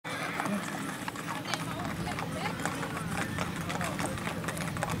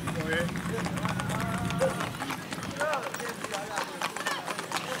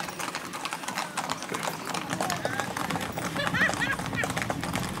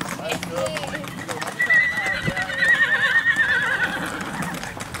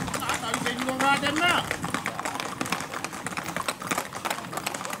thought you said you gonna ride that mount.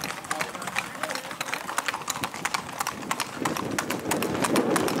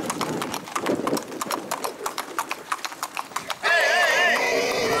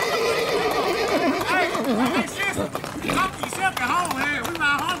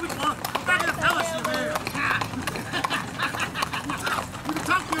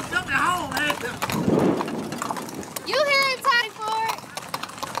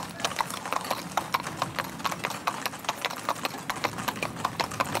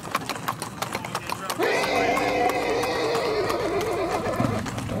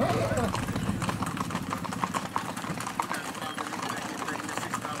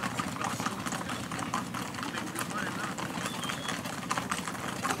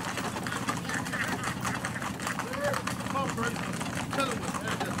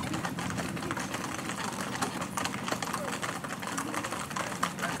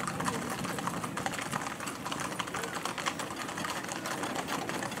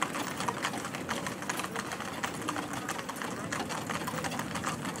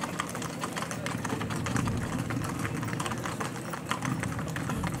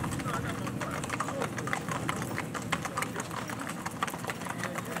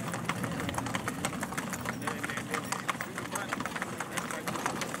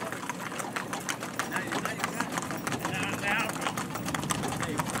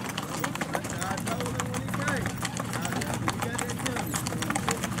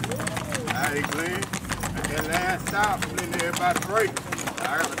 Hey Glenn, at that last stop, I'm letting everybody break. I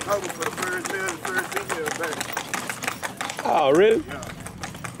got a cover for the first meal and the first female baby. Oh, really? Yeah.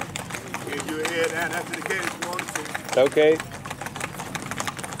 Give you a head down after the case you want to see. Okay.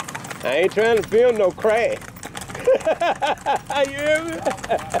 I ain't trying to film no crash. You hear me?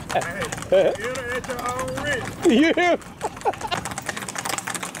 Hey, you're at your own risk. You hear me?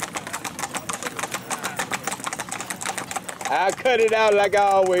 I cut it out like I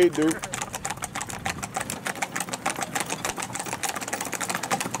always do.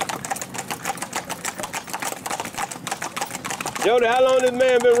 Jody, how long this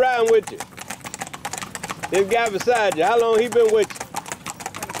man been riding with you? This guy beside you, how long he been with you?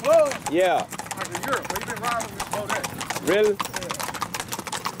 On the plug? Yeah. Like in Europe, but he been riding with me before that. Really?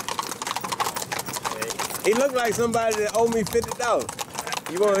 Yeah. He looked like somebody that owed me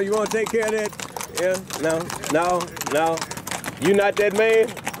 $50. You want to take care of that? Yeah? No. You not that man?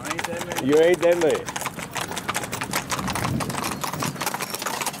 I ain't that man. You ain't that man.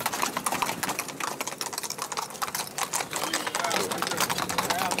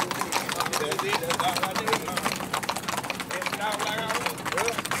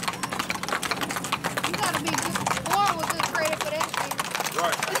 You gotta be just born with good credit for that shit.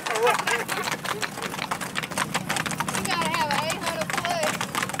 Right. You gotta have an 800 plus.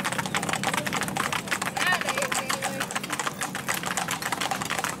 Nowadays, anyway.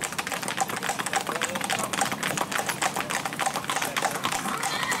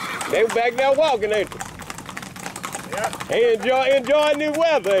 They back there walking, ain't they? Yeah. They enjoying this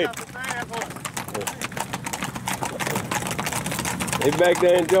weather, ain't they? They back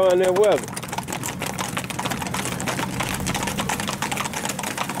there enjoying their weather.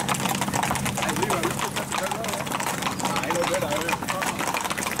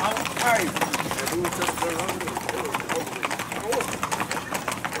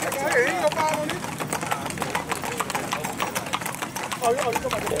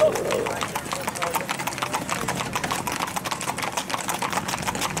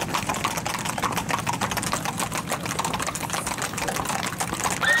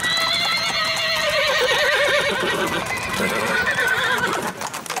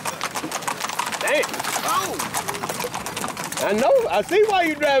 I know. I see why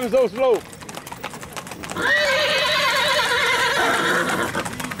you driving so slow.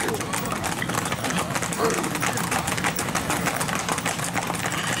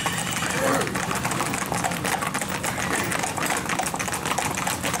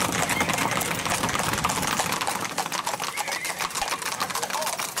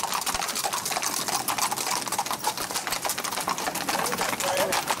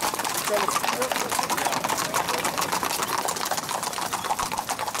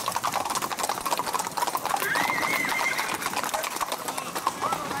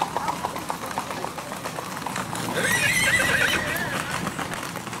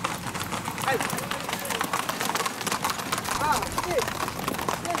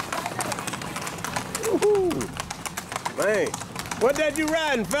 Man, what that you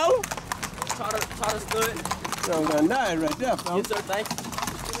riding, fella? Taught us good. Something got nice right there, fella. Yes, sir, thank you.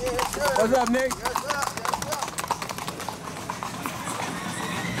 Yes, sir. What's up, Nick? Yes, sir. Yes, sir.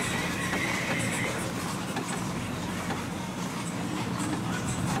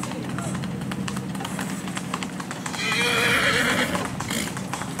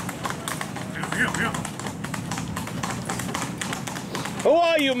 Who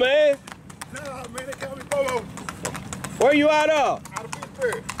are you, man? Nah, man, they call me Bolo. Where you out of? Out of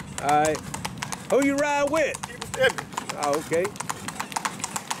Pittsburgh. All right. Who you ride with? Keep it stepping. Oh, okay.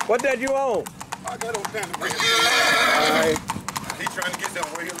 What that you on? I got on down the way. All right. He trying to get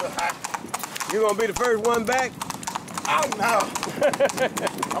somewhere. He a little hot. You gonna be the first one back? Oh, no.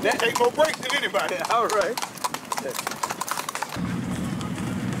 I'm going to take more breaks than anybody. All right.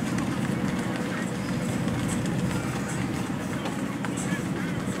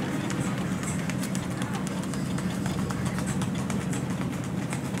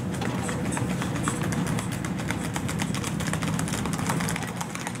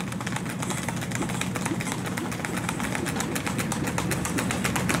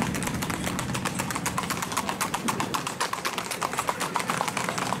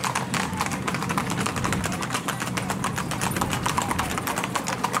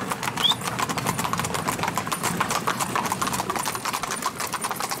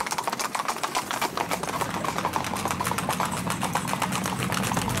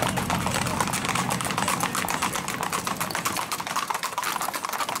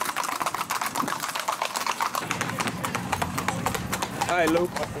 All right,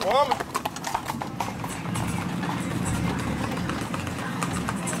 Luke. Woman.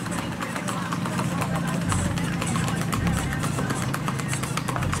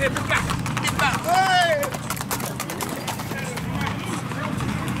 Hey!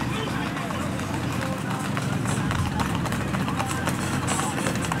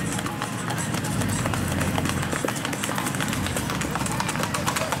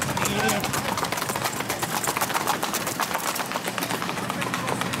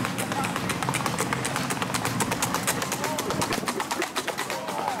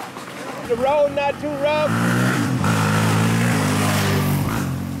 The road not too rough.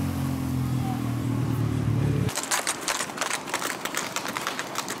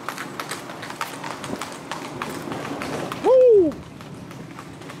 Woo!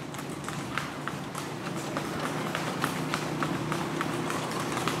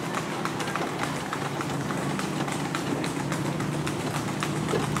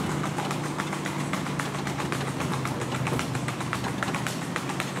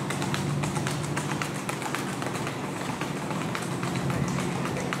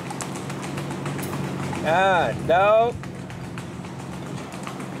 Ah, dog.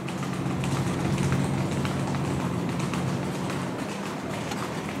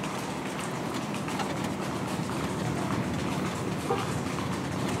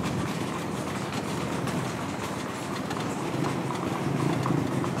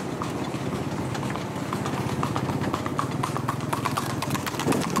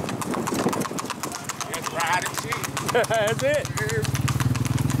 Just ride and shit. That's it.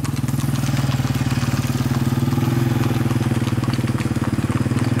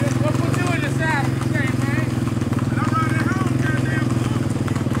 What put you in the side of the train, man? And I'm riding home, goddamn.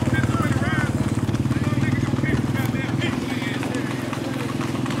 That's the way to ride. You know, nigga gonna catch the goddamn people in.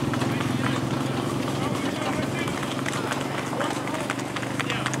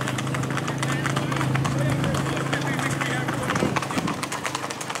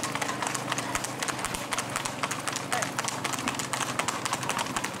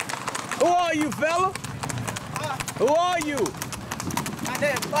 Who are you, fella? Who are you? My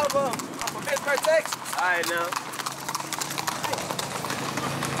name's Bubba. I'm from Pittsburgh, Texas. All right, now.